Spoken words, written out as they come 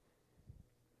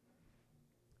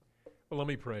Well, let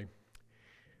me pray.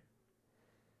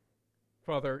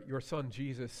 Father, your Son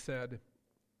Jesus said,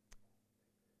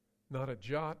 "Not a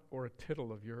jot or a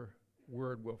tittle of your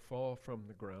word will fall from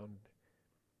the ground."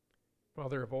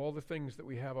 Father, of all the things that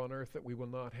we have on earth that we will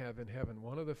not have in heaven,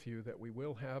 one of the few that we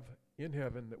will have in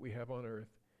heaven that we have on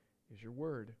earth is your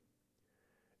word.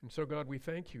 And so, God, we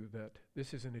thank you that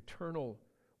this is an eternal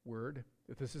word,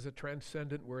 that this is a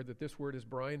transcendent word, that this word, as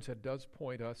Brian said, does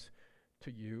point us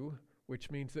to you,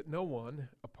 which means that no one,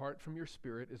 apart from your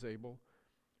Spirit, is able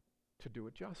to do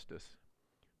it justice.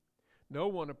 No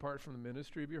one, apart from the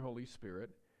ministry of your Holy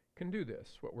Spirit, can do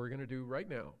this, what we're going to do right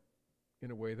now,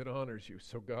 in a way that honors you.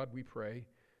 So, God, we pray,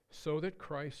 so that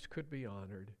Christ could be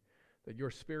honored, that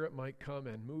your Spirit might come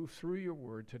and move through your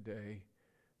word today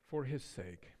for his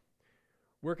sake.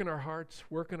 Work in our hearts,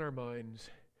 work in our minds,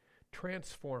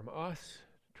 transform us,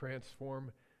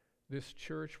 transform this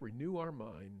church, renew our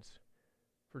minds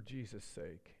for Jesus'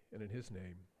 sake, and in his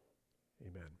name,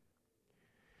 amen.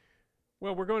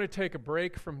 Well, we're going to take a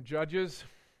break from Judges.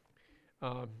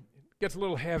 It gets a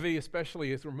little heavy,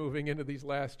 especially as we're moving into these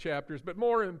last chapters, but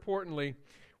more importantly,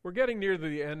 we're getting near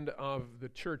the end of the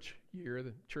church year,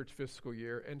 the church fiscal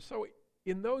year, and so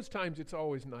in those times it's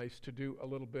always nice to do a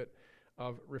little bit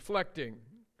of reflecting.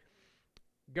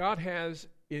 God has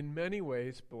in many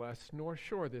ways blessed North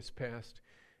Shore this past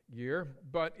year,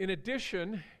 but in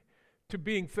addition to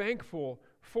being thankful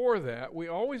for that, we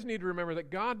always need to remember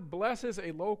that God blesses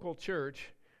a local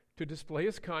church to display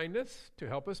his kindness, to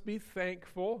help us be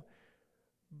thankful,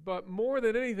 but more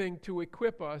than anything, to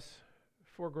equip us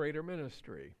for greater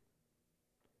ministry.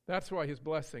 That's why his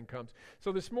blessing comes.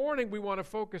 So this morning we want to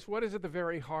focus what is at the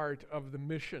very heart of the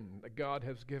mission that God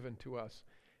has given to us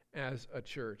as a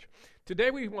church.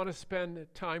 Today we want to spend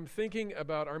time thinking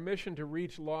about our mission to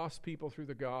reach lost people through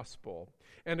the gospel.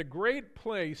 And a great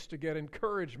place to get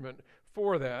encouragement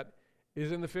for that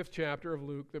is in the 5th chapter of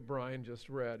Luke that Brian just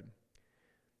read.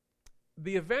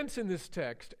 The events in this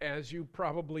text, as you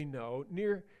probably know,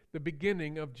 near the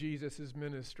beginning of Jesus'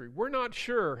 ministry. We're not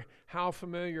sure how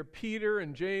familiar Peter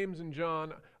and James and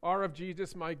John are of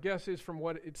Jesus. My guess is from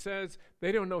what it says,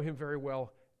 they don't know him very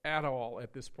well at all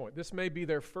at this point. This may be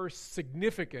their first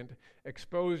significant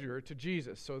exposure to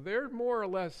Jesus. So they're more or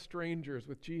less strangers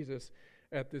with Jesus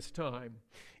at this time.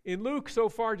 In Luke, so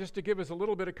far, just to give us a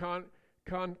little bit of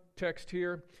context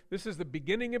here, this is the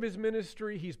beginning of his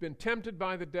ministry. He's been tempted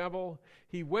by the devil.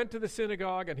 He went to the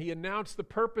synagogue and he announced the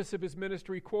purpose of his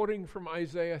ministry, quoting from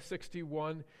Isaiah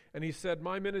 61. And he said,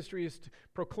 "My ministry is to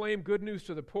proclaim good news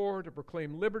to the poor, to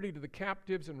proclaim liberty to the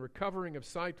captives and recovering of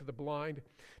sight to the blind,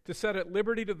 to set at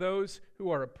liberty to those who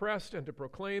are oppressed, and to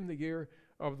proclaim the year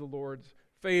of the Lord's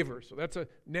favor." So that's a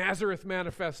Nazareth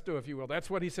manifesto, if you will. That's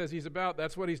what he says he's about.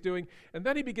 That's what he's doing. And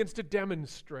then he begins to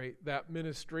demonstrate that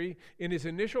ministry in his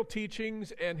initial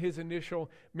teachings and his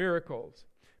initial miracles.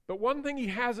 But one thing he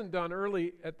hasn't done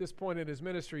early at this point in his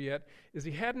ministry yet is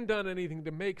he hadn't done anything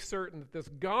to make certain that this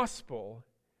gospel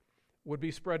would be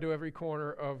spread to every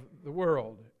corner of the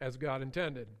world as God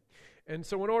intended. And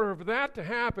so in order for that to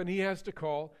happen, he has to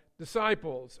call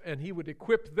disciples, and he would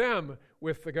equip them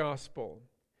with the gospel.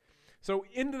 So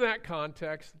into that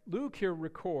context, Luke here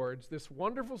records this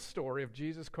wonderful story of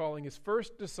Jesus calling his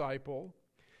first disciple,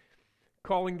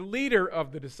 calling the leader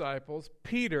of the disciples,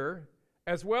 Peter,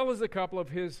 as well as a couple of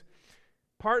his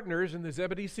partners in the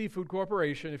Zebedee Seafood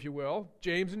Corporation, if you will,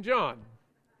 James and John.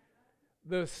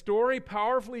 The story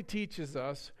powerfully teaches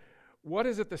us what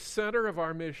is at the center of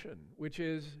our mission, which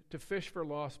is to fish for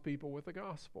lost people with the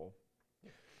gospel.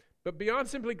 But beyond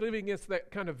simply giving us that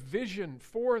kind of vision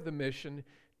for the mission,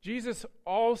 Jesus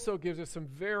also gives us some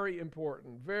very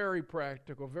important, very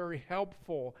practical, very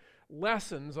helpful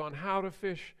lessons on how to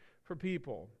fish for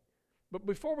people. But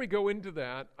before we go into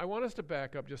that, I want us to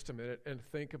back up just a minute and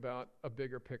think about a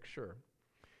bigger picture.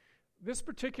 This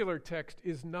particular text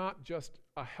is not just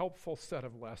a helpful set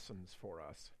of lessons for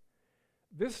us.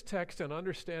 This text and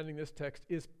understanding this text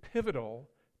is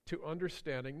pivotal to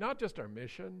understanding not just our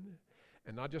mission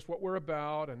and not just what we're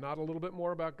about and not a little bit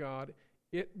more about God.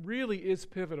 It really is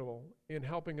pivotal in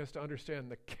helping us to understand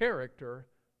the character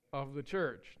of the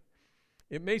church.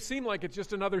 It may seem like it's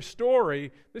just another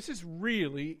story. This is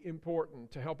really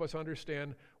important to help us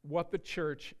understand what the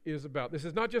church is about. This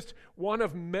is not just one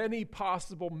of many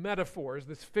possible metaphors,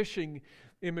 this fishing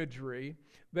imagery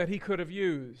that he could have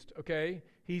used, okay?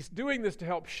 He's doing this to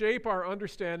help shape our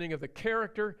understanding of the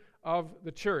character of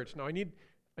the church. Now,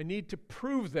 I need to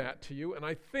prove that to you, and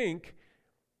I think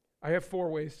I have 4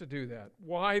 ways to do that.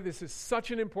 Why this is such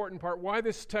an important part, why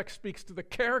this text speaks to the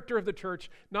character of the church,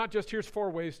 not just here's 4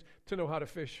 ways to know how to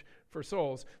fish for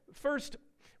souls. First,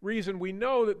 reason we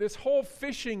know that this whole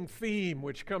fishing theme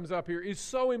which comes up here is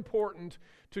so important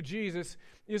to Jesus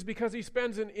is because he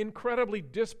spends an incredibly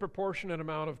disproportionate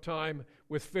amount of time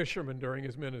with fishermen during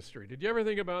his ministry. Did you ever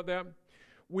think about that?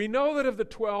 We know that of the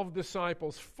 12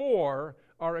 disciples, 4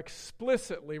 are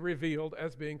explicitly revealed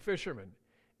as being fishermen.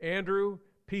 Andrew,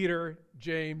 Peter,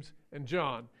 James, and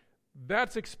John.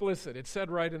 That's explicit. It's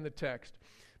said right in the text.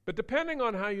 But depending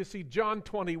on how you see John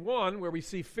 21, where we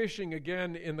see fishing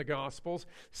again in the Gospels,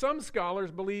 some scholars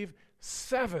believe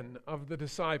 7 of the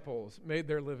disciples made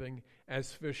their living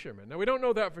as fishermen. Now, we don't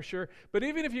know that for sure, but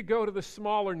even if you go to the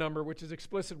smaller number, which is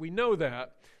explicit, we know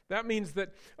that. That means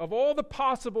that of all the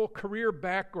possible career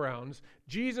backgrounds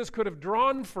Jesus could have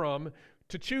drawn from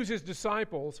to choose his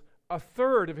disciples,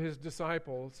 1/3 of his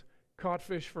disciples caught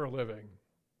fish for a living.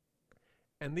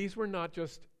 And these were not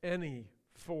just any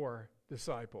 4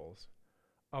 disciples.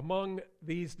 Among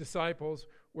these disciples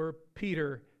were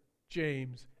Peter,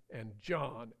 James, and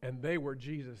John, and they were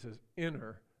Jesus'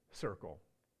 inner circle.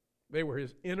 They were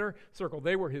his inner circle.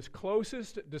 They were his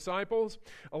closest disciples.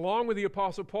 Along with the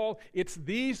Apostle Paul, it's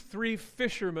these 3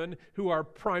 fishermen who are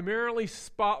primarily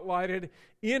spotlighted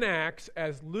in Acts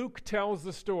as Luke tells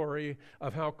the story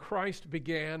of how Christ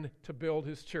began to build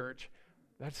his church.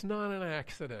 That's not an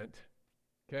accident,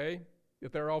 okay?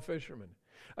 If they're all fishermen.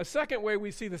 A second way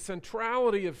we see the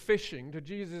centrality of fishing to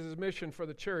Jesus' mission for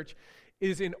the church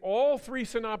is in all 3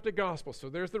 synoptic gospels. So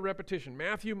there's the repetition.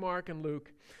 Matthew, Mark, and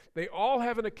Luke. They all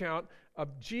have an account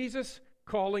of Jesus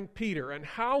calling Peter and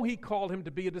how he called him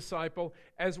to be a disciple,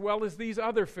 as well as these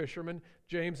other fishermen,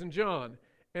 James and John.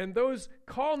 And those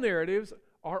call narratives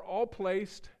are all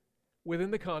placed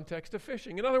within the context of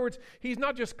fishing. In other words, he's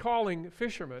not just calling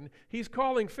fishermen, he's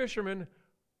calling fishermen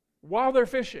while they're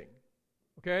fishing.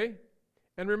 Okay?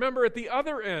 And remember, at the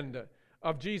other end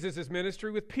of Jesus'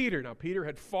 ministry with Peter. Now, Peter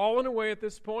had fallen away at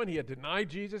this point. He had denied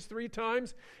Jesus 3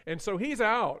 times, and so he's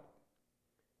out.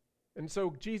 And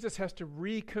so Jesus has to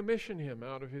recommission him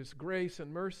out of his grace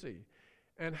and mercy.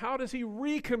 And how does he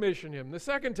recommission him the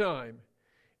second time?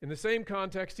 In the same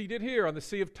context he did here on the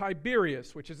Sea of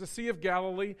Tiberias, which is the Sea of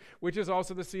Galilee, which is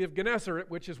also the Sea of Gennesaret,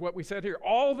 which is what we said here.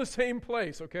 All the same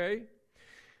place, okay?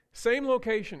 Same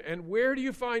location. And where do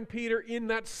you find Peter in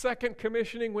that second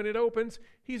commissioning when it opens?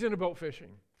 He's in a boat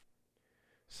fishing.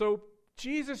 So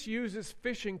Jesus uses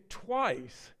fishing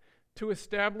twice to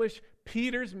establish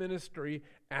Peter's ministry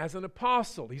as an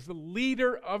apostle. He's the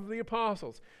leader of the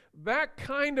apostles. That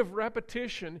kind of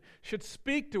repetition should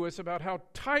speak to us about how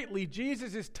tightly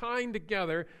Jesus is tying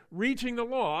together reaching the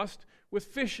lost with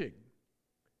fishing.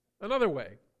 Another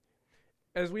way,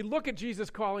 as we look at Jesus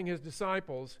calling his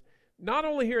disciples, not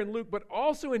only here in Luke, but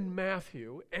also in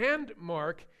Matthew and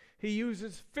Mark, he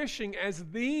uses fishing as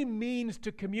the means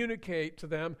to communicate to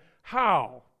them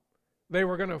how they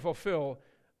were going to fulfill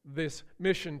this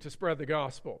mission to spread the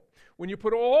gospel. When you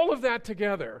put all of that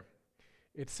together,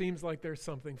 it seems like there's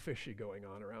something fishy going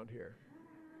on around here.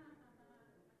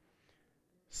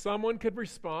 Someone could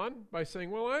respond by saying,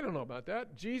 well, I don't know about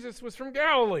that. Jesus was from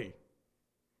Galilee.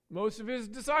 Most of his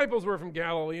disciples were from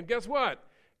Galilee, and guess what?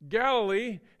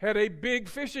 Galilee had a big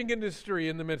fishing industry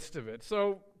in the midst of it.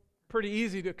 So pretty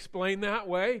easy to explain that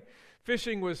way.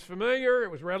 Fishing was familiar. It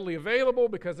was readily available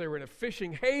because they were in a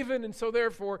fishing haven, and so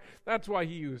therefore that's why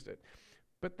he used it.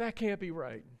 But that can't be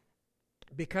right,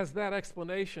 because that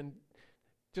explanation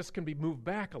just can be moved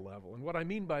back a level. And what I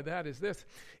mean by that is this.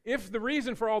 If the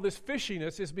reason for all this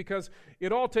fishiness is because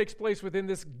it all takes place within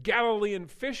this Galilean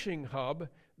fishing hub,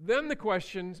 then the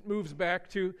question moves back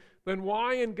to, then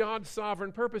why in God's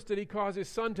sovereign purpose did he cause his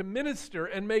son to minister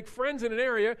and make friends in an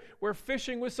area where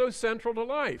fishing was so central to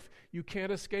life? You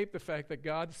can't escape the fact that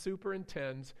God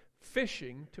superintends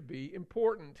fishing to be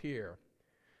important here.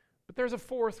 But there's a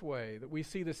fourth way that we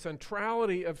see the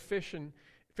centrality of fishing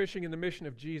in the mission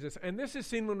of Jesus, and this is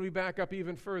seen when we back up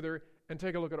even further and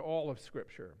take a look at all of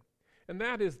Scripture. And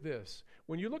that is this.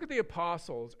 When you look at the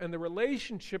apostles and the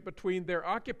relationship between their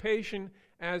occupation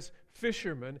as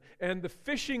fishermen and the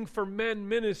fishing for men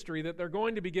ministry that they're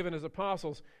going to be given as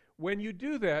apostles, when you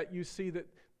do that, you see that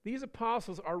these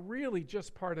apostles are really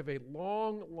just part of a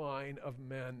long line of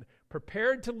men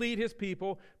prepared to lead his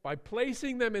people by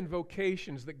placing them in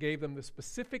vocations that gave them the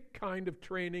specific kind of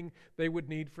training they would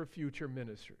need for future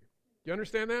ministry. Do you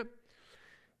understand that?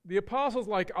 The apostles,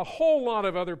 like a whole lot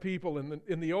of other people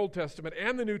in the Old Testament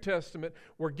and the New Testament,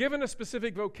 were given a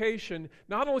specific vocation,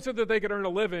 not only so that they could earn a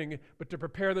living, but to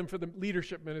prepare them for the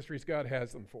leadership ministries God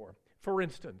has them for. For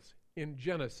instance, in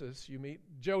Genesis, you meet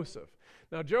Joseph.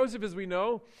 Now, Joseph, as we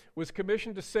know, was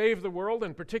commissioned to save the world,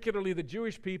 and particularly the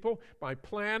Jewish people, by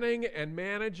planning and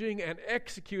managing and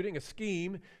executing a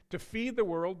scheme to feed the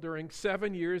world during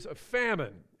 7 years of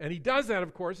famine. And he does that,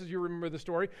 of course, as you remember the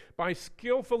story, by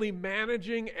skillfully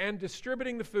managing and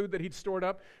distributing the food that he'd stored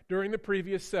up during the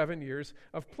previous 7 years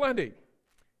of plenty.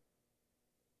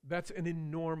 That's an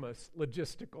enormous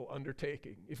logistical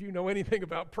undertaking. If you know anything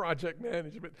about project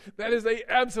management, that is an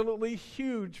absolutely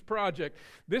huge project.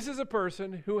 This is a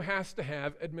person who has to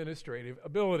have administrative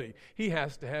ability. He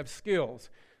has to have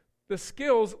skills. The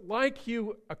skills like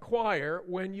you acquire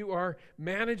when you are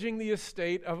managing the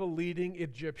estate of a leading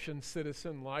Egyptian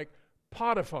citizen like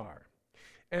Potiphar,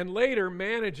 and later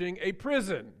managing a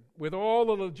prison with all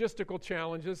the logistical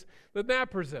challenges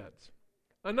that presents.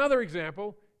 Another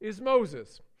example is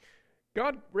Moses.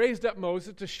 God raised up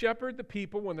Moses to shepherd the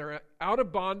people when they're out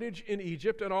of bondage in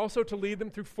Egypt and also to lead them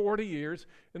through 40 years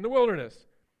in the wilderness.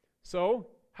 So,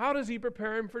 how does he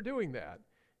prepare him for doing that?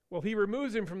 Well, he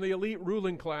removes him from the elite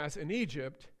ruling class in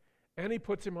Egypt and he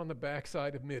puts him on the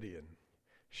backside of Midian,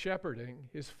 shepherding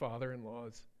his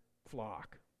father-in-law's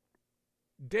flock.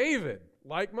 David,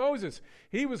 like Moses,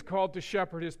 he was called to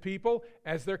shepherd his people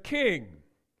as their king,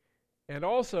 and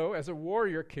also as a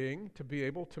warrior king to be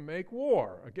able to make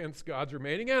war against God's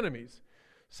remaining enemies.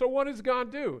 So what does God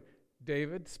do?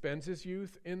 David spends his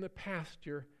youth in the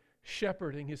pasture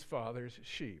shepherding his father's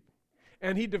sheep.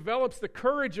 And he develops the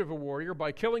courage of a warrior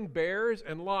by killing bears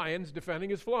and lions defending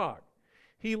his flock.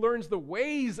 He learns the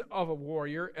ways of a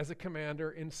warrior as a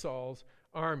commander in Saul's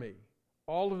army.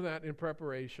 All of that in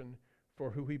preparation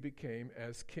for who he became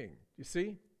as king. You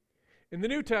see? In the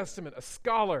New Testament, a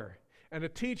scholar and a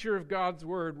teacher of God's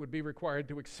word would be required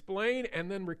to explain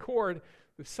and then record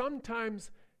the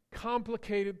sometimes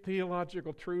complicated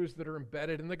theological truths that are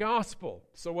embedded in the gospel.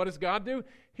 So what does God do?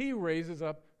 He raises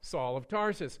up Saul of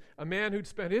Tarsus, a man who'd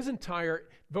spent his entire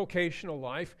vocational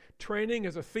life training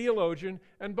as a theologian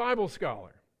and Bible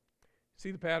scholar.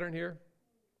 See the pattern here?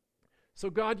 So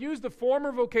God used the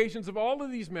former vocations of all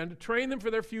of these men to train them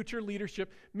for their future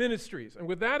leadership ministries. And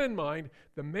with that in mind,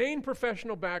 the main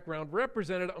professional background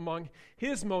represented among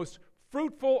his most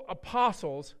fruitful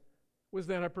apostles was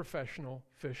that of professional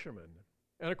fishermen.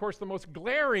 And of course, the most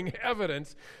glaring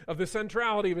evidence of the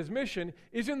centrality of his mission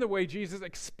is in the way Jesus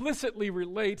explicitly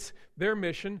relates their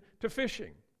mission to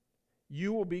fishing.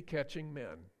 You will be catching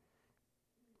men.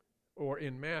 Or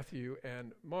in Matthew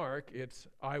and Mark, it's,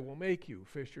 I will make you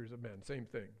fishers of men. Same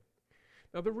thing.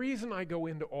 Now, the reason I go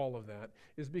into all of that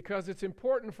is because it's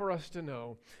important for us to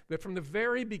know that from the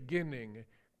very beginning,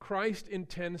 Christ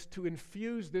intends to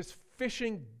infuse this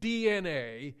fishing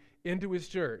DNA into his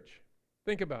church.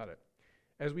 Think about it.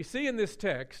 As we see in this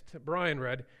text Brian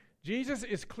read, Jesus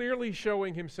is clearly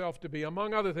showing himself to be,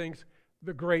 among other things,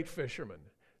 the great fisherman.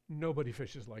 Nobody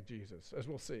fishes like Jesus, as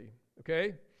we'll see.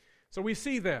 Okay? So we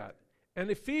see that. And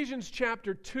Ephesians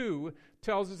chapter 2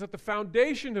 tells us that the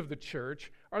foundation of the church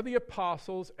are the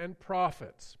apostles and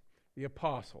prophets. The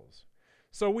apostles.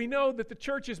 So we know that the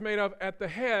church is made of, at the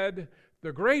head,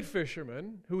 the great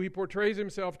fisherman, who he portrays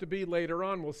himself to be later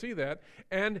on, we'll see that,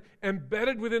 and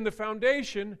embedded within the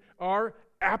foundation are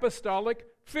apostolic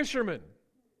fishermen,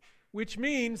 which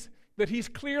means that he's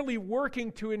clearly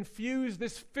working to infuse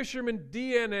this fisherman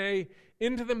DNA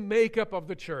into the makeup of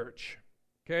the church.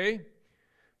 Okay?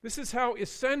 This is how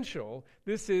essential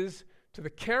this is to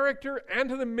the character and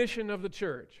to the mission of the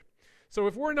church. So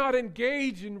if we're not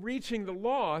engaged in reaching the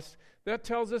lost, that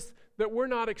tells us that we're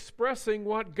not expressing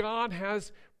what God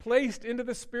has placed into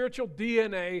the spiritual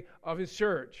DNA of his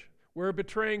church. We're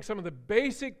betraying some of the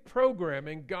basic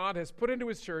programming God has put into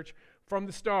his church from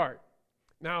the start.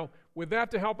 Now, with that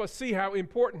to help us see how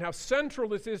important, how central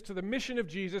this is to the mission of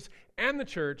Jesus and the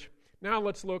church, now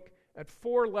let's look at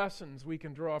 4 lessons we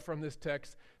can draw from this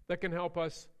text that can help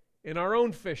us in our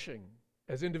own fishing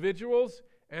as individuals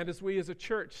and as we as a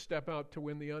church step out to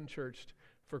win the unchurched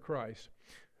for Christ.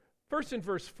 First, in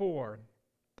verse 4,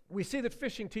 we see that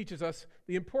fishing teaches us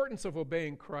the importance of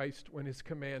obeying Christ when his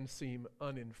commands seem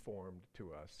uninformed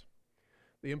to us.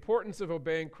 The importance of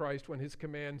obeying Christ when his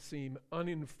commands seem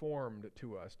uninformed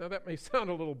to us. Now that may sound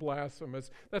a little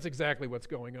blasphemous. That's exactly what's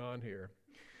going on here.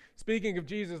 Speaking of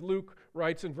Jesus, Luke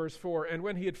writes in verse 4, and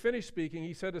when he had finished speaking,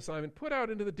 he said to Simon, put out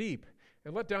into the deep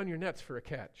and let down your nets for a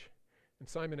catch. And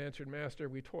Simon answered, Master,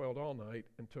 we toiled all night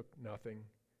and took nothing,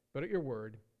 but at your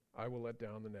word I will let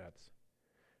down the nets.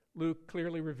 Luke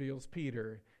clearly reveals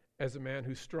Peter as a man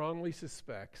who strongly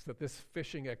suspects that this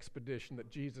fishing expedition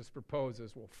that Jesus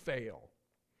proposes will fail.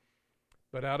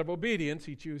 But out of obedience,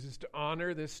 he chooses to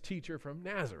honor this teacher from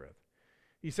Nazareth.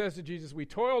 He says to Jesus, we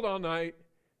toiled all night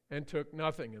and took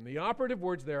nothing. And the operative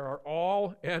words there are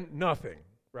all and nothing,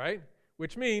 right?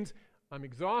 Which means I'm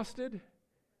exhausted,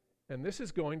 and this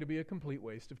is going to be a complete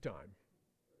waste of time.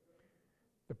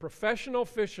 The professional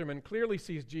fisherman clearly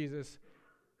sees Jesus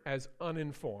as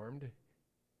uninformed.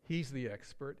 He's the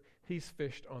expert. He's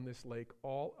fished on this lake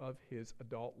all of his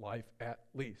adult life at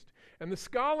least. And the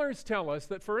scholars tell us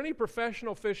that for any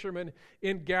professional fisherman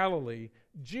in Galilee,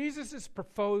 Jesus'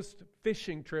 proposed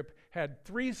fishing trip had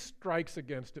 3 strikes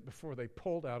against it before they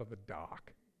pulled out of the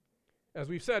dock. As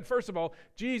we've said, first of all,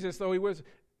 Jesus, though he was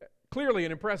clearly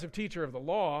an impressive teacher of the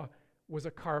law, was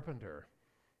a carpenter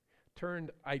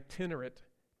turned itinerant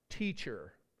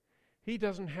teacher. He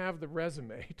doesn't have the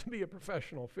resume to be a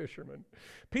professional fisherman.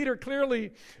 Peter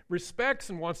clearly respects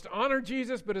and wants to honor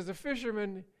Jesus, but as a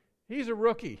fisherman, he's a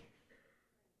rookie.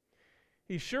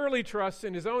 He surely trusts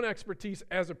in his own expertise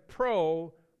as a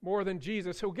pro more than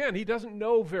Jesus, who again, he doesn't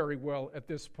know very well at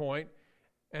this point,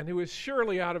 and who is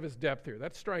surely out of his depth here.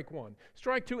 That's strike 1.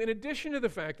 Strike 2, in addition to the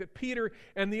fact that Peter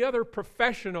and the other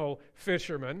professional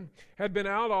fishermen had been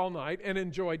out all night and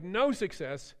enjoyed no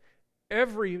success,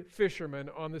 every fisherman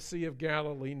on the Sea of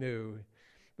Galilee knew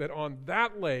that on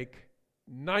that lake,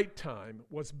 nighttime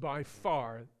was by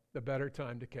far the better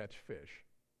time to catch fish.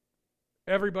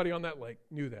 Everybody on that lake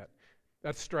knew that.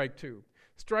 That's strike 2.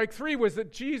 Strike 3 was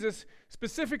that Jesus,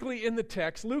 specifically in the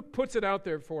text, Luke puts it out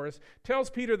there for us, tells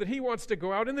Peter that he wants to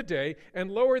go out in the day and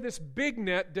lower this big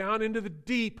net down into the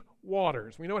deep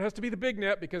waters. We know it has to be the big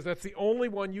net because that's the only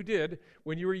one you did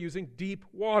when you were using deep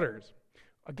waters.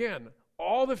 Again,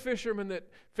 all the fishermen that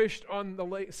fished on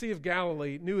the Sea of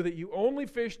Galilee knew that you only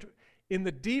fished in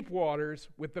the deep waters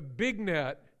with the big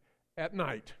net at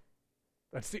night.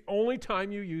 That's the only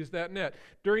time you use that net.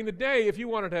 During the day, if you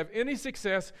wanted to have any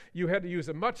success, you had to use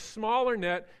a much smaller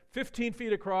net, 15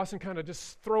 feet across, and kind of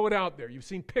just throw it out there. You've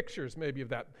seen pictures maybe of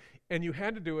that. And you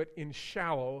had to do it in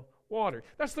shallow water.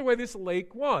 That's the way this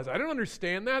lake was. I don't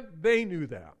understand that. They knew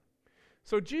that.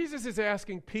 So Jesus is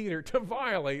asking Peter to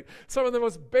violate some of the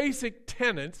most basic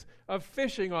tenets of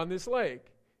fishing on this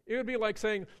lake. It would be like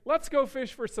saying, let's go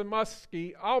fish for some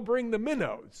muskie. I'll bring the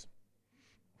minnows.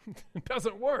 It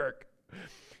doesn't work.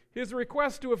 His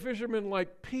request to a fisherman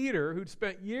like Peter, who'd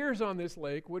spent years on this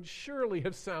lake, would surely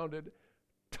have sounded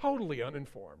totally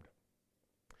uninformed.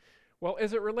 Well,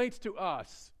 as it relates to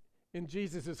us in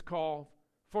Jesus' call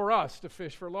for us to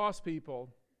fish for lost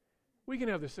people, we can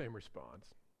have the same response.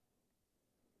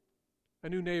 A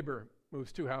new neighbor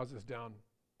moves 2 houses down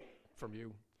from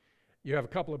you. You have a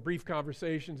couple of brief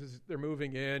conversations as they're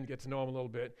moving in, get to know them a little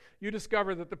bit. You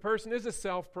discover that the person is a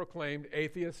self-proclaimed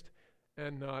atheist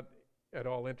and not at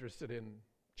all interested in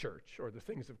church or the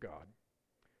things of God.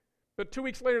 But 2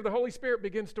 weeks later, the Holy Spirit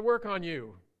begins to work on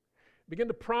you, begin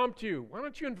to prompt you. Why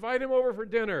don't you invite him over for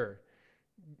dinner?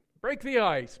 Break the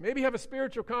ice. Maybe have a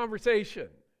spiritual conversation.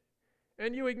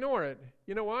 And you ignore it.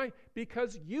 You know why?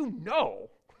 Because you know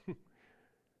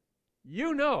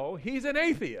he's an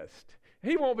atheist.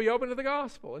 He won't be open to the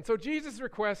gospel. And so Jesus'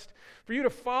 request for you to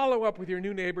follow up with your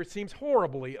new neighbor seems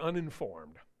horribly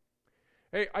uninformed.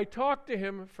 Hey, I talked to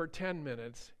him for 10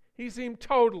 minutes. He seemed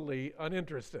totally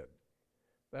uninterested.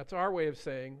 That's our way of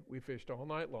saying we fished all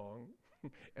night long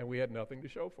and we had nothing to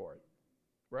show for it,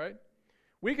 right?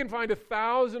 We can find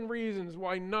 1,000 reasons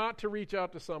why not to reach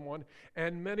out to someone,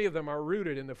 and many of them are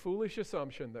rooted in the foolish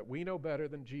assumption that we know better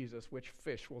than Jesus which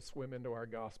fish will swim into our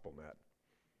gospel net.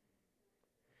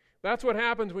 That's what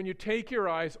happens when you take your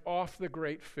eyes off the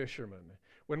great fisherman.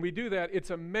 When we do that, it's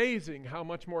amazing how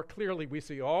much more clearly we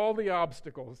see all the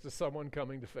obstacles to someone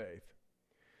coming to faith.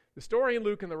 The story in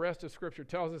Luke and the rest of Scripture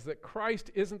tells us that Christ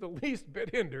isn't the least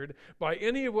bit hindered by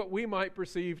any of what we might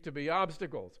perceive to be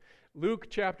obstacles. Luke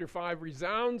chapter 5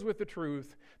 resounds with the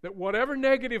truth that whatever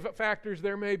negative factors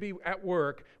there may be at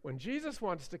work, when Jesus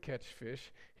wants to catch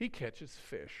fish, he catches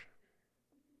fish.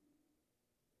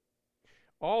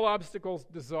 All obstacles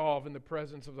dissolve in the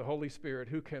presence of the Holy Spirit,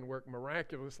 who can work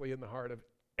miraculously in the heart of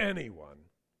anyone.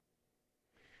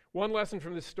 One lesson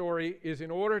from this story is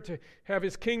in order to have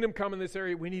his kingdom come in this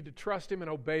area, we need to trust him and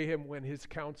obey him when his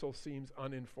counsel seems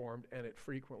uninformed, and it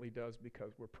frequently does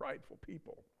because we're prideful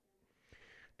people.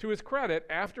 To his credit,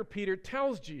 after Peter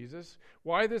tells Jesus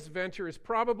why this venture is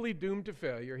probably doomed to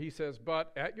failure, he says,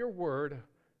 "But at your word,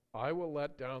 I will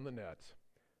let down the nets."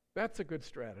 That's a good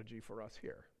strategy for us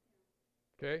here.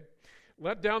 Okay?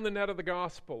 Let down the net of the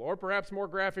gospel, or perhaps more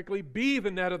graphically, be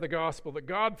the net of the gospel that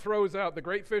God throws out, the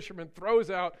great fisherman throws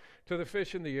out to the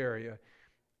fish in the area,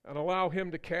 and allow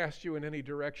him to cast you in any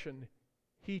direction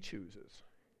he chooses.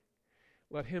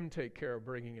 Let him take care of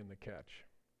bringing in the catch.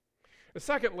 The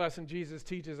second lesson Jesus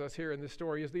teaches us here in this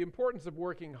story is the importance of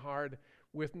working hard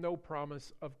with no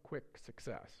promise of quick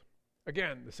success.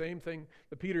 Again, the same thing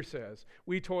that Peter says.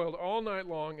 We toiled all night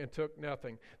long and took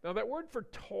nothing. Now, that word for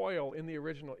toil in the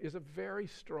original is a very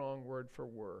strong word for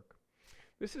work.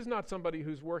 This is not somebody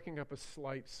who's working up a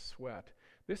slight sweat.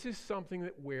 This is something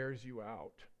that wears you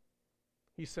out.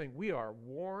 He's saying we are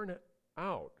worn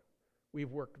out.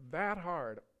 We've worked that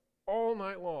hard all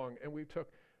night long and we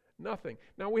took nothing.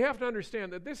 Now, we have to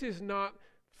understand that this is not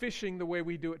fishing the way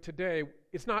we do it today.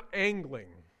 It's not angling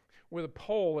with a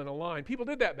pole and a line. People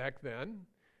did that back then.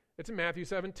 It's in Matthew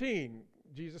 17.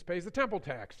 Jesus pays the temple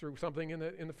tax through something in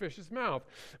the fish's mouth.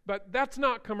 But that's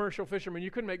not commercial fishermen.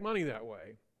 You couldn't make money that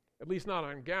way, at least not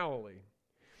on Galilee.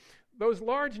 Those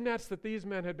large nets that these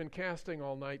men had been casting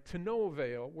all night to no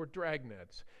avail were drag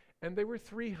nets, and they were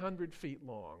 300 feet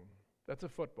long. That's a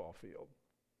football field.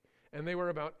 And they were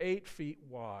about 8 feet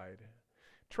wide.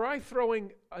 Try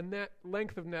throwing a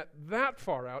length of net that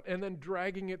far out and then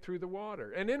dragging it through the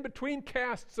water. And in between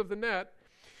casts of the net,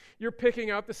 you're picking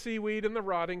out the seaweed and the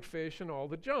rotting fish and all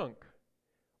the junk.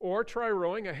 Or try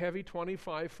rowing a heavy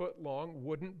 25-foot long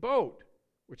wooden boat,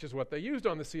 which is what they used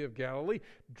on the Sea of Galilee,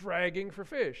 dragging for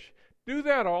fish. Do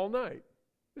that all night.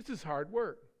 This is hard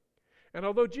work. And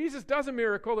although Jesus does a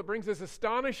miracle that brings this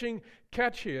astonishing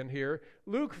catch in here,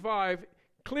 Luke 5,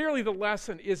 clearly the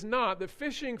lesson is not that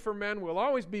fishing for men will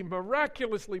always be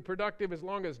miraculously productive as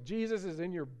long as Jesus is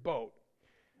in your boat.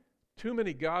 Too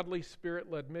many godly,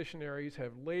 Spirit-led missionaries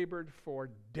have labored for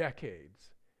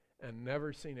decades and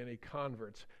never seen any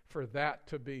converts for that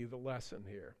to be the lesson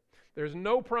here. There's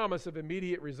no promise of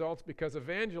immediate results because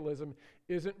evangelism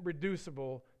isn't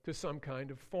reducible to some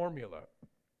kind of formula.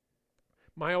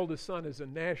 My oldest son is a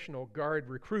National Guard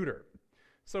recruiter,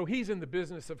 so he's in the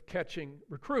business of catching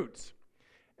recruits,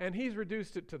 and he's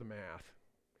reduced it to the math.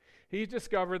 He's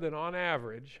discovered that on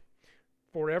average,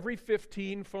 for every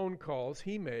 15 phone calls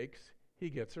he makes, he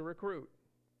gets a recruit.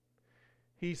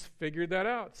 He's figured that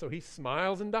out, so he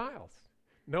smiles and dials,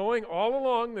 knowing all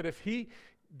along that if he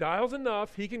dials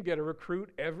enough, he can get a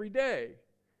recruit every day.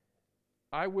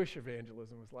 I wish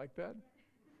evangelism was like that.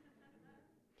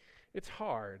 It's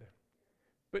hard.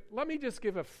 But let me just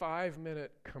give a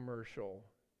 5-minute commercial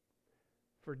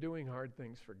for doing hard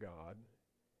things for God,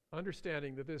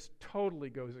 understanding that this totally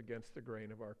goes against the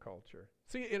grain of our culture.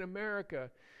 See, in America,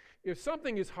 if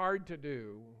something is hard to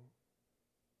do,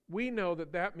 we know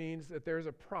that that means that there's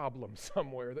a problem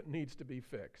somewhere that needs to be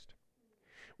fixed.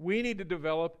 We need to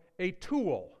develop a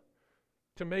tool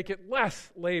to make it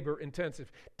less labor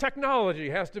intensive. Technology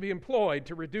has to be employed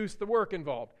to reduce the work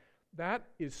involved. That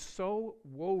is so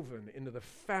woven into the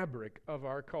fabric of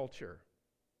our culture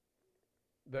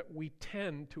that we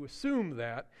tend to assume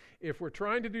that if we're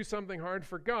trying to do something hard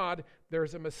for God,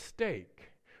 there's a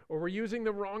mistake, or we're using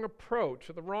the wrong approach,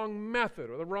 or the wrong method,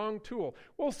 or the wrong tool.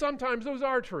 Well, sometimes those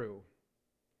are true.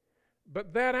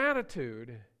 But that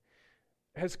attitude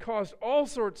has caused all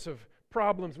sorts of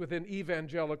problems within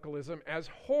evangelicalism as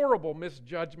horrible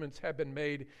misjudgments have been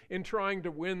made in trying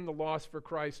to win the lost for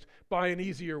Christ by an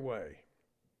easier way.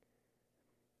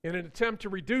 In an attempt to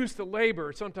reduce the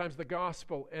labor, sometimes the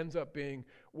gospel ends up being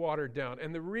watered down.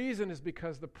 And the reason is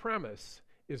because the premise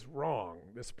is wrong.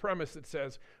 This premise that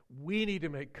says we need to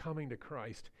make coming to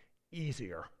Christ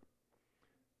easier.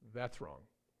 That's wrong.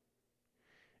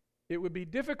 It would be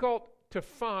difficult to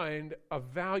find a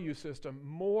value system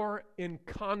more in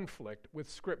conflict with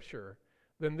Scripture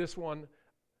than this one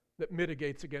that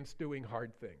mitigates against doing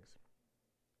hard things.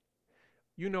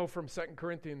 You know from 2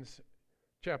 Corinthians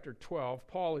chapter 12,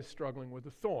 Paul is struggling with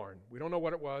a thorn. We don't know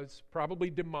what it was, probably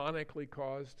demonically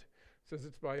caused. It says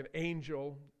it's by an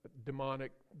angel, a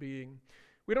demonic being.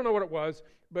 We don't know what it was,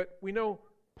 but we know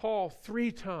Paul 3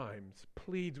 times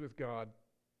pleads with God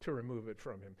to remove it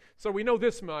from him. So we know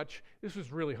this much. This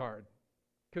was really hard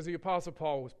because the Apostle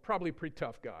Paul was probably a pretty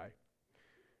tough guy.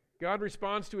 God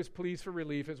responds to his pleas for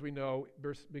relief, as we know,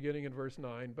 beginning in verse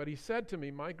 9. But he said to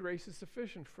me, my grace is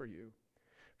sufficient for you,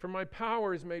 for my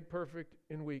power is made perfect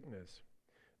in weakness.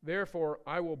 Therefore,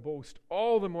 I will boast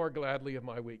all the more gladly of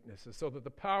my weaknesses, so that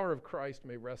the power of Christ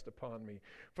may rest upon me.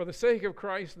 For the sake of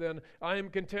Christ, then, I am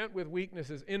content with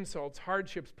weaknesses, insults,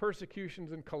 hardships,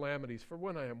 persecutions, and calamities. For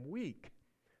when I am weak,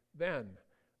 then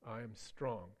I am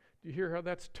strong. Do you hear how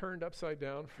that's turned upside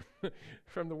down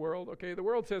from the world? Okay, the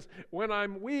world says, when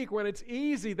I'm weak, when it's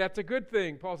easy, that's a good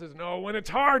thing. Paul says, no, when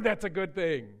it's hard, that's a good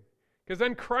thing. Because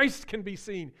then Christ can be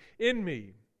seen in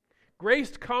me.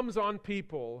 Grace comes on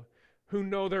people who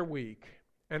know they're weak.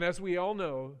 And as we all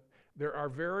know, there are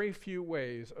very few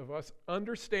ways of us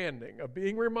understanding, of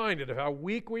being reminded of how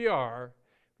weak we are,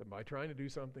 than by trying to do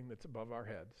something that's above our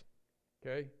heads.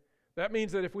 Okay? That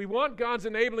means that if we want God's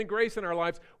enabling grace in our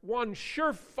lives, one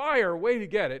surefire way to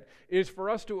get it is for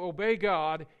us to obey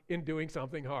God in doing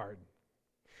something hard.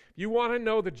 You want to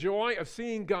know the joy of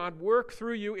seeing God work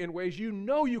through you in ways you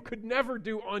know you could never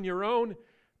do on your own?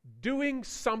 Doing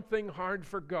something hard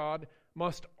for God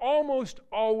must almost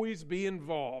always be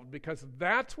involved, because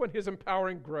that's when His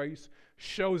empowering grace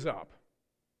shows up.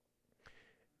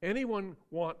 Anyone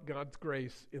want God's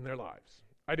grace in their lives?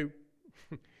 I do.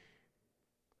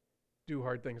 Do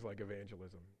hard things like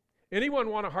evangelism. Anyone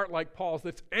want a heart like Paul's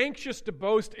that's anxious to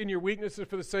boast in your weaknesses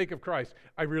for the sake of Christ?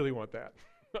 I really want that,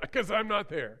 because I'm not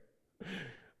there.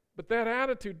 But that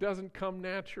attitude doesn't come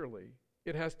naturally.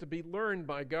 It has to be learned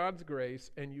by God's grace,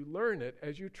 and you learn it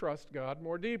as you trust God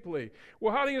more deeply.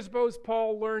 Well, how do you suppose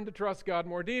Paul learned to trust God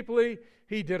more deeply?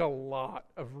 He did a lot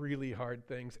of really hard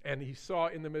things, and he saw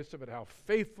in the midst of it how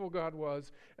faithful God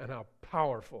was and how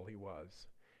powerful He was.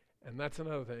 And that's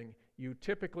another thing. You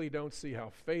typically don't see how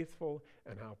faithful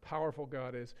and how powerful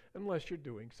God is unless you're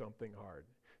doing something hard.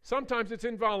 Sometimes it's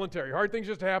involuntary. Hard things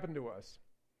just happen to us.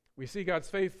 We see God's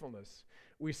faithfulness.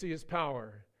 We see His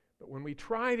power. But when we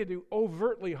try to do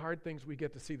overtly hard things, we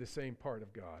get to see the same part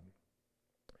of God.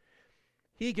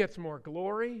 He gets more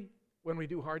glory when we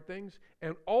do hard things,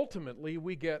 and ultimately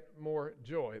we get more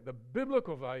joy. The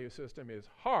biblical value system is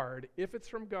hard, if it's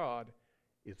from God,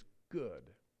 is good.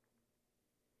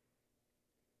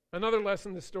 Another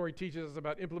lesson this story teaches us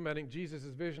about implementing Jesus'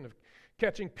 vision of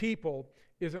catching people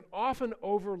is an often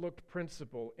overlooked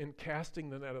principle in casting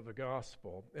the net of the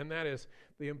gospel, and that is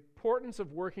the importance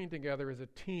of working together as a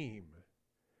team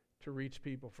to reach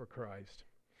people for Christ.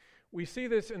 We see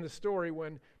this in the story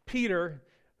when Peter,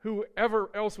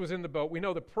 whoever else was in the boat, we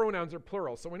know the pronouns are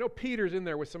plural, so we know Peter's in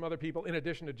there with some other people in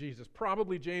addition to Jesus,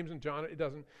 probably James and John. It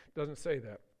doesn't say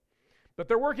that. But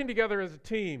they're working together as a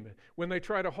team when they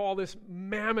try to haul this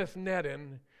mammoth net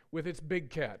in with its big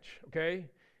catch, okay?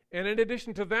 And in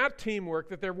addition to that teamwork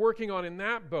that they're working on in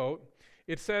that boat,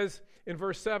 it says in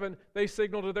verse 7, they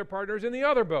signaled to their partners in the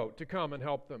other boat to come and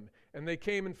help them. And they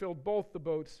came and filled both the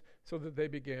boats so that they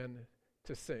began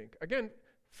to sink. Again,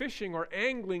 fishing or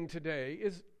angling today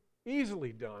is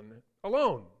easily done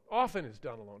alone, often is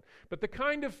done alone. But the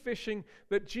kind of fishing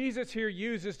that Jesus here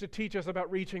uses to teach us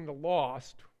about reaching the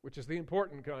lost, which is the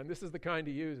important kind, this is the kind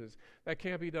He uses, that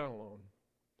can't be done alone.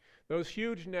 Those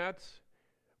huge nets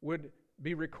would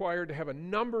be required to have a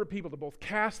number of people to both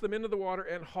cast them into the water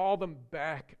and haul them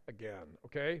back again,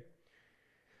 okay?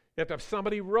 You have to have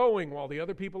somebody rowing while the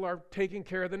other people are taking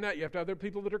care of the net. You have to have other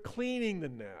people that are cleaning the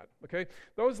net, okay?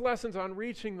 Those lessons on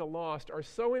reaching the lost are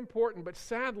so important, but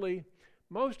sadly,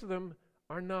 most of them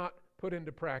are not put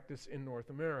into practice in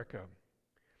North America.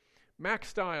 Max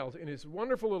Stiles, in his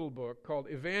wonderful little book called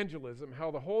Evangelism, How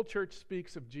the Whole Church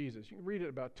Speaks of Jesus, you can read it in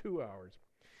about 2 hours.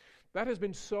 That has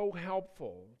been so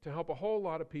helpful to help a whole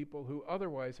lot of people who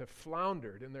otherwise have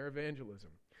floundered in their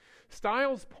evangelism.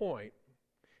 Stiles' point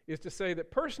is to say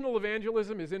that personal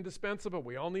evangelism is indispensable.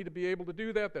 We all need to be able to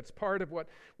do that. That's part of what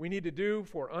we need to do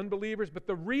for unbelievers. But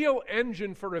the real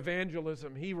engine for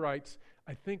evangelism, he writes,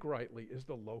 I think rightly, is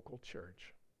the local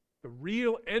church. The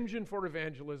real engine for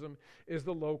evangelism is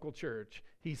the local church.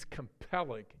 He's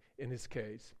compelling in his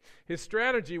case. His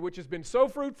strategy, which has been so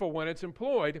fruitful when it's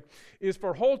employed, is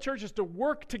for whole churches to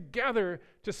work together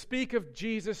to speak of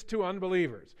Jesus to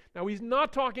unbelievers. Now, he's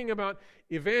not talking about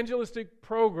evangelistic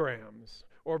programs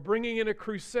or bringing in a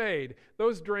crusade.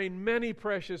 Those drain many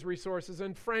precious resources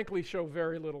and frankly show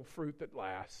very little fruit that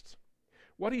lasts.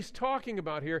 What he's talking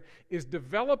about here is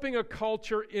developing a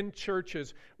culture in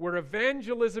churches where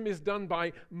evangelism is done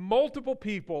by multiple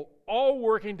people all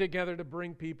working together to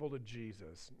bring people to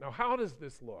Jesus. Now, how does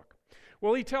this look?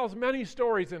 Well, he tells many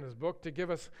stories in his book to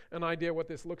give us an idea what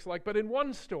this looks like. But in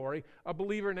one story, a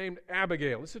believer named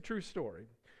Abigail, this is a true story.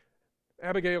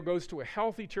 Abigail goes to a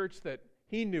healthy church that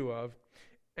he knew of,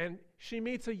 and she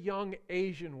meets a young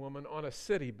Asian woman on a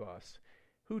city bus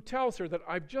who tells her that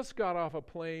I've just got off a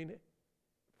plane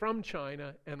from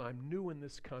China, and I'm new in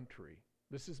this country.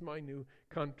 This is my new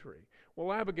country.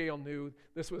 Well, Abigail knew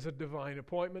this was a divine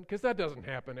appointment because that doesn't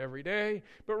happen every day.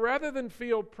 But rather than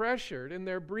feel pressured in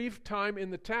their brief time in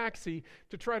the taxi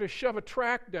to try to shove a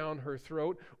tract down her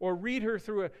throat or read her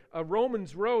through a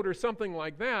Romans road or something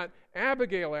like that,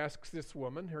 Abigail asks this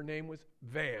woman, her name was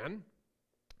Van,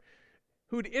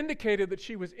 who'd indicated that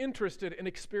she was interested in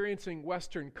experiencing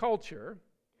Western culture.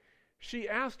 She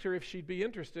asked her if she'd be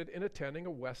interested in attending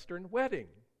a Western wedding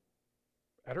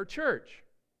at her church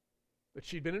that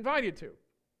she'd been invited to.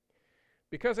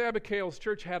 Because Abigail's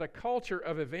church had a culture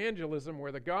of evangelism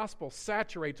where the gospel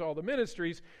saturates all the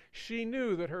ministries, she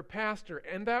knew that her pastor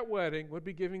and that wedding would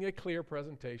be giving a clear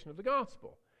presentation of the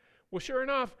gospel. Well, sure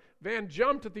enough, Van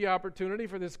jumped at the opportunity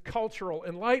for this cultural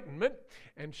enlightenment,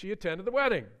 and she attended the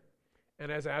wedding.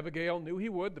 And as Abigail knew he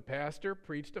would, the pastor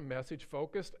preached a message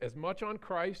focused as much on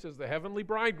Christ as the heavenly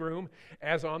bridegroom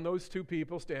as on those two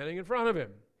people standing in front of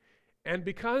him. And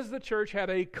because the church had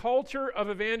a culture of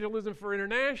evangelism for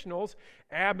internationals,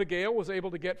 Abigail was able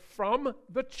to get from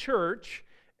the church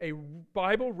a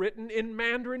Bible written in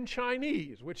Mandarin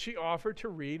Chinese, which she offered to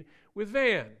read with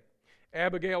Van.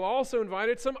 Abigail also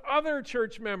invited some other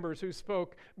church members who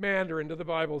spoke Mandarin to the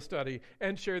Bible study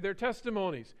and shared their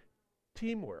testimonies.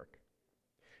 Teamwork.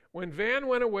 When Van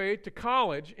went away to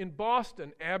college in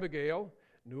Boston, Abigail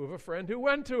knew of a friend who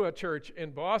went to a church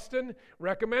in Boston,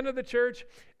 recommended the church,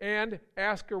 and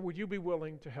asked her, would you be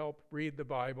willing to help read the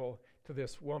Bible to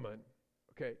this woman?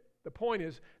 Okay, the point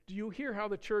is, do you hear how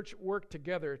the church worked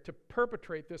together to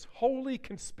perpetrate this holy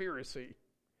conspiracy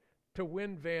to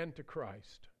win Van to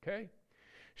Christ? Okay?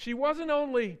 She wasn't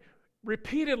only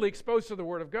repeatedly exposed to the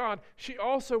Word of God, she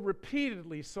also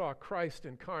repeatedly saw Christ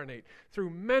incarnate through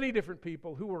many different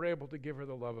people who were able to give her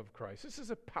the love of Christ. This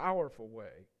is a powerful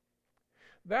way.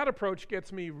 That approach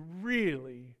gets me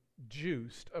really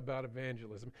juiced about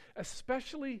evangelism,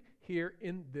 especially here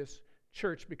in this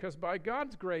church, because by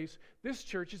God's grace, this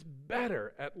church is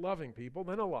better at loving people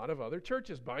than a lot of other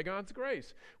churches, by God's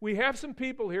grace. We have some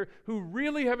people here who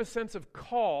really have a sense of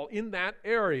call in that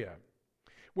area.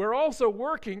 We're also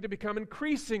working to become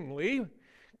increasingly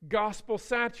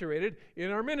gospel-saturated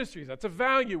in our ministries. That's a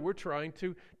value we're trying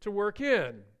to work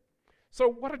in. So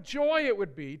what a joy it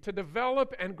would be to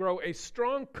develop and grow a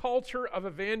strong culture of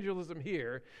evangelism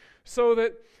here so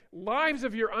that lives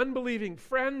of your unbelieving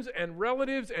friends and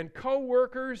relatives and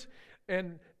co-workers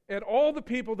and all the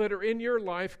people that are in your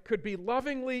life could be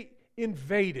lovingly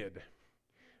invaded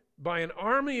by an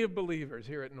army of believers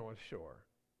here at North Shore.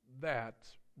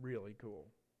 That's really cool.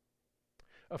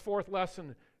 A fourth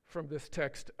lesson from this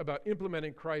text about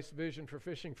implementing Christ's vision for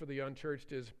fishing for the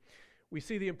unchurched is we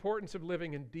see the importance of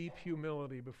living in deep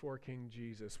humility before King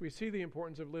Jesus. We see the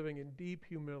importance of living in deep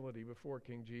humility before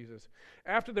King Jesus.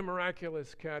 After the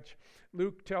miraculous catch,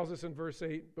 Luke tells us in verse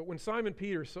 8, but when Simon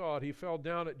Peter saw it, he fell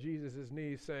down at Jesus'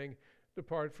 knees, saying,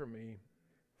 depart from me,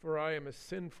 for I am a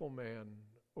sinful man,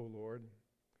 O Lord.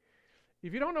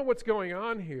 If you don't know what's going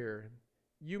on here,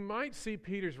 you might see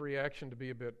Peter's reaction to be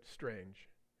a bit strange.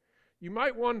 You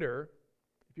might wonder,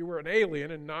 if you were an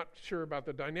alien and not sure about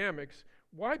the dynamics,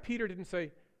 why Peter didn't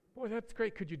say, boy, that's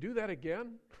great, could you do that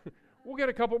again? We'll get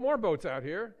a couple more boats out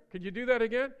here. Could you do that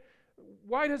again?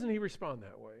 Why doesn't he respond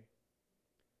that way?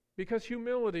 Because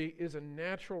humility is a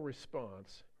natural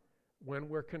response when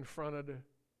we're confronted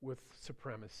with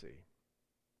supremacy.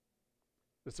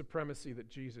 The supremacy that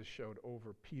Jesus showed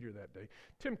over Peter that day.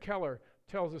 Tim Keller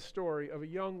tells a story of a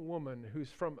young woman who's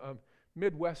from a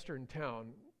Midwestern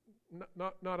town,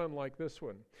 not unlike this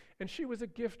one. And she was a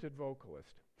gifted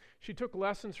vocalist. She took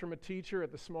lessons from a teacher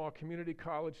at the small community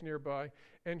college nearby,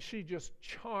 and she just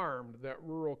charmed that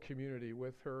rural community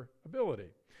with her ability.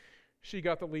 She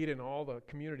got the lead in all the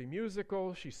community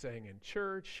musicals. She sang in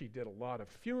church. She did a lot of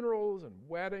funerals and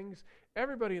weddings.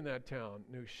 Everybody in that town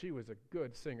knew she was a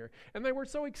good singer. And they were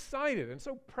so excited and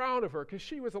so proud of her because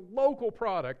she was a local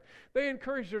product. They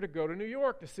encouraged her to go to New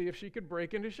York to see if she could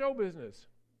break into show business.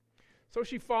 So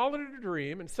she followed her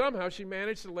dream, and somehow she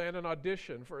managed to land an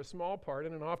audition for a small part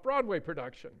in an off-Broadway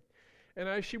production. And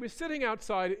as she was sitting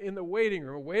outside in the waiting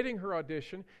room, awaiting her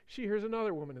audition, she hears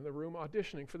another woman in the room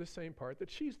auditioning for the same part that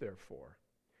she's there for.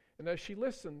 And as she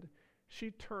listened,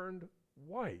 she turned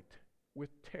white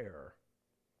with terror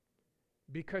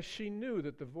because she knew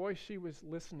that the voice she was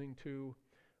listening to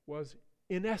was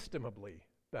inestimably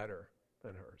better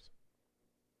than hers.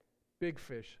 Big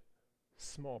fish,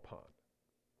 small pond.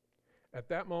 At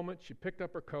that moment, she picked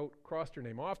up her coat, crossed her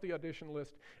name off the audition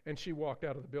list, and she walked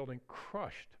out of the building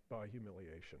crushed by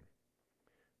humiliation.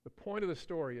 The point of the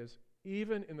story is,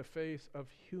 even in the face of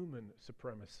human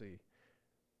supremacy,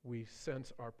 we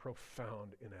sense our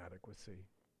profound inadequacy.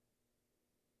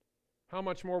 How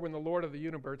much more when the Lord of the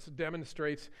universe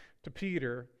demonstrates to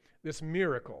Peter this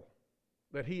miracle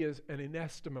that he is an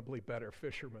inestimably better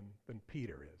fisherman than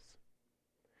Peter is.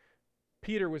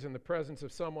 Peter was in the presence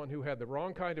of someone who had the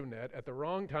wrong kind of net at the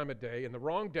wrong time of day in the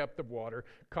wrong depth of water,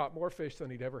 caught more fish than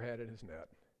he'd ever had in his net.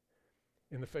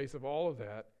 In the face of all of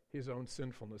that, his own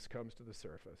sinfulness comes to the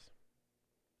surface.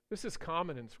 This is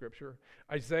common in Scripture.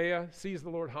 Isaiah sees the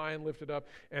Lord high and lifted up,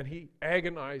 and he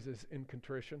agonizes in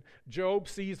contrition. Job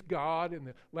sees God in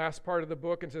the last part of the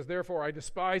book and says, therefore I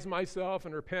despise myself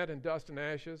and repent in dust and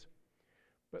ashes.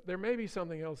 But there may be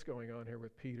something else going on here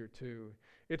with Peter too.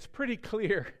 It's pretty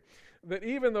clear that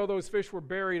even though those fish were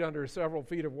buried under several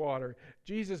feet of water,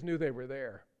 Jesus knew they were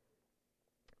there.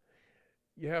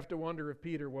 You have to wonder if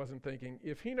Peter wasn't thinking,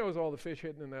 if he knows all the fish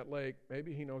hidden in that lake,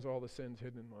 maybe he knows all the sins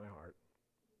hidden in my heart.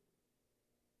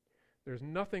 There's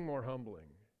nothing more humbling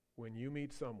when you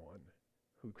meet someone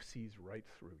who sees right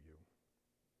through you.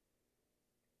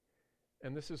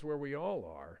 And this is where we all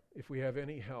are if we have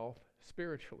any health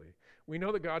spiritually. We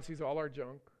know that God sees all our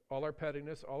junk, all our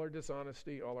pettiness, all our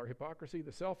dishonesty, all our hypocrisy,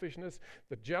 the selfishness,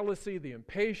 the jealousy, the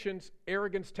impatience,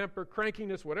 arrogance, temper,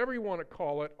 crankiness, whatever you want to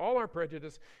call it, all our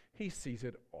prejudice. He sees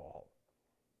it all.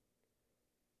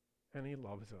 And he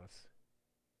loves us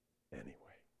anyway.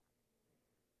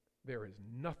 There is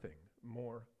nothing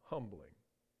more humbling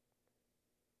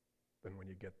than when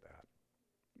you get that.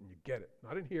 And you get it.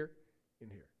 Not in here,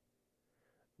 in here.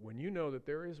 When you know that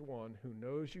there is one who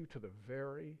knows you to the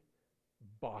very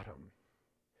bottom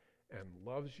and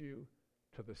loves you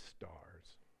to the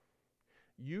stars.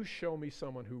 You show me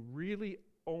someone who really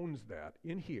owns that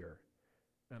in here,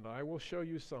 and I will show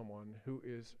you someone who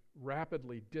is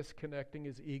rapidly disconnecting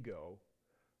his ego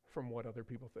from what other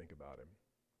people think about him.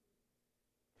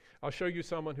 I'll show you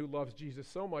someone who loves Jesus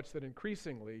so much that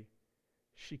increasingly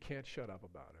she can't shut up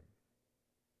about him.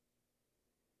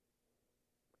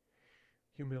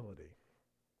 Humility.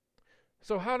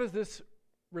 So how does this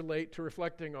relate to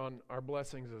reflecting on our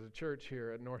blessings as a church here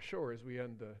at North Shore as we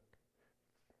end the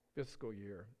fiscal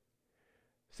year?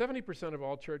 70% of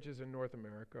all churches in North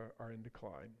America are in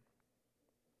decline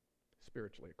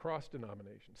spiritually, across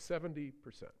denominations, 70%.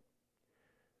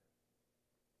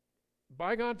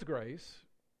 By God's grace,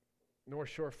 North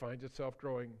Shore finds itself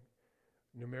growing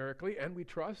numerically, and we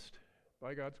trust,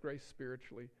 by God's grace,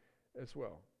 spiritually as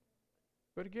well.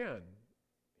 But again,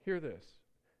 hear this.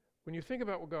 When you think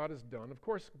about what God has done, of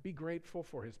course, be grateful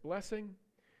for his blessing,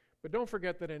 but don't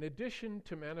forget that in addition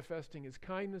to manifesting his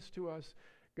kindness to us,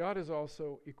 God is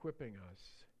also equipping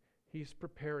us. He's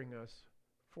preparing us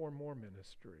for more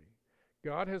ministry.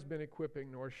 God has been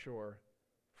equipping North Shore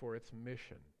for its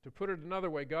mission. To put it another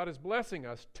way, God is blessing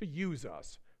us to use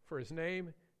us for his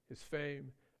name, his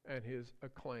fame, and his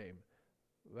acclaim.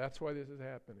 That's why this is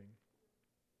happening.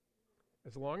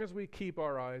 As long as we keep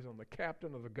our eyes on the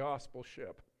captain of the gospel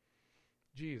ship,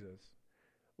 Jesus,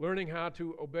 learning how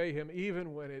to obey him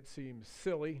even when it seems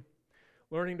silly,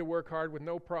 learning to work hard with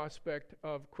no prospect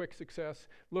of quick success,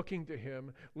 looking to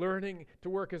him, learning to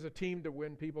work as a team to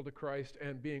win people to Christ,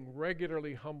 and being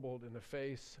regularly humbled in the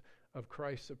face of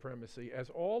Christ's supremacy. As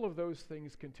all of those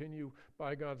things continue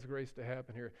by God's grace to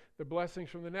happen here, the blessings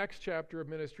from the next chapter of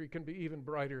ministry can be even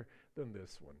brighter than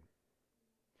this one.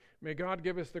 May God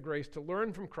give us the grace to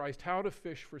learn from Christ how to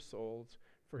fish for souls,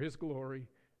 for his glory,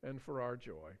 and for our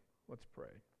joy. Let's pray.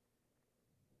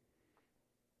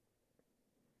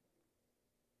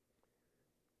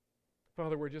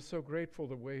 Father, we're just so grateful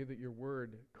the way that your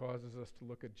word causes us to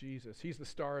look at Jesus. He's the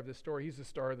star of this story. He's the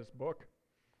star of this book.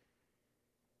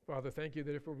 Father, thank you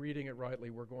that if we're reading it rightly,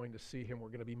 we're going to see him. We're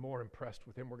going to be more impressed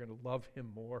with him. We're going to love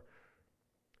him more.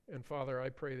 And Father, I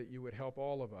pray that you would help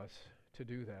all of us to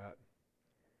do that,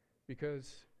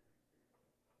 because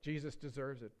Jesus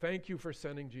deserves it. Thank you for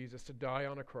sending Jesus to die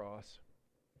on a cross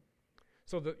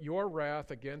so that your wrath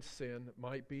against sin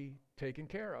might be taken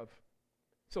care of,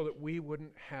 so that we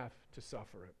wouldn't have to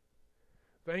suffer it.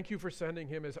 Thank you for sending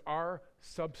him as our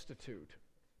substitute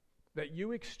that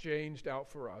you exchanged out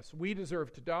for us. We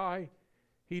deserve to die.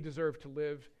 He deserved to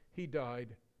live. He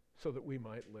died so that we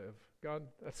might live. God,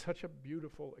 that's such a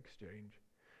beautiful exchange.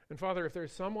 And Father, if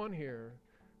there's someone here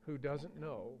who doesn't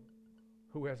know,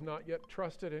 who has not yet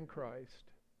trusted in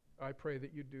Christ, I pray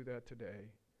that you do that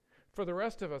today. For the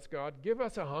rest of us, God, give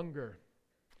us a hunger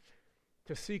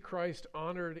to see Christ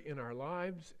honored in our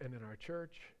lives and in our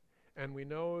church. And we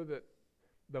know that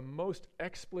the most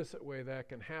explicit way that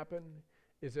can happen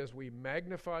is as we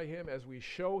magnify him, as we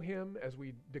show him, as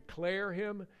we declare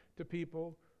him to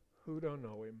people who don't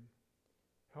know him.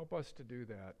 Help us to do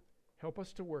that. Help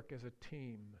us to work as a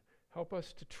team. Help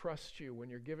us to trust you when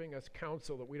you're giving us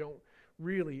counsel that we don't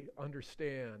really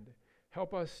understand.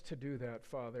 Help us to do that,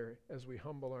 Father, as we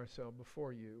humble ourselves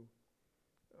before you,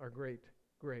 our great,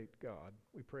 great God.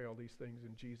 We pray all these things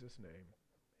in Jesus' name.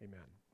 Amen.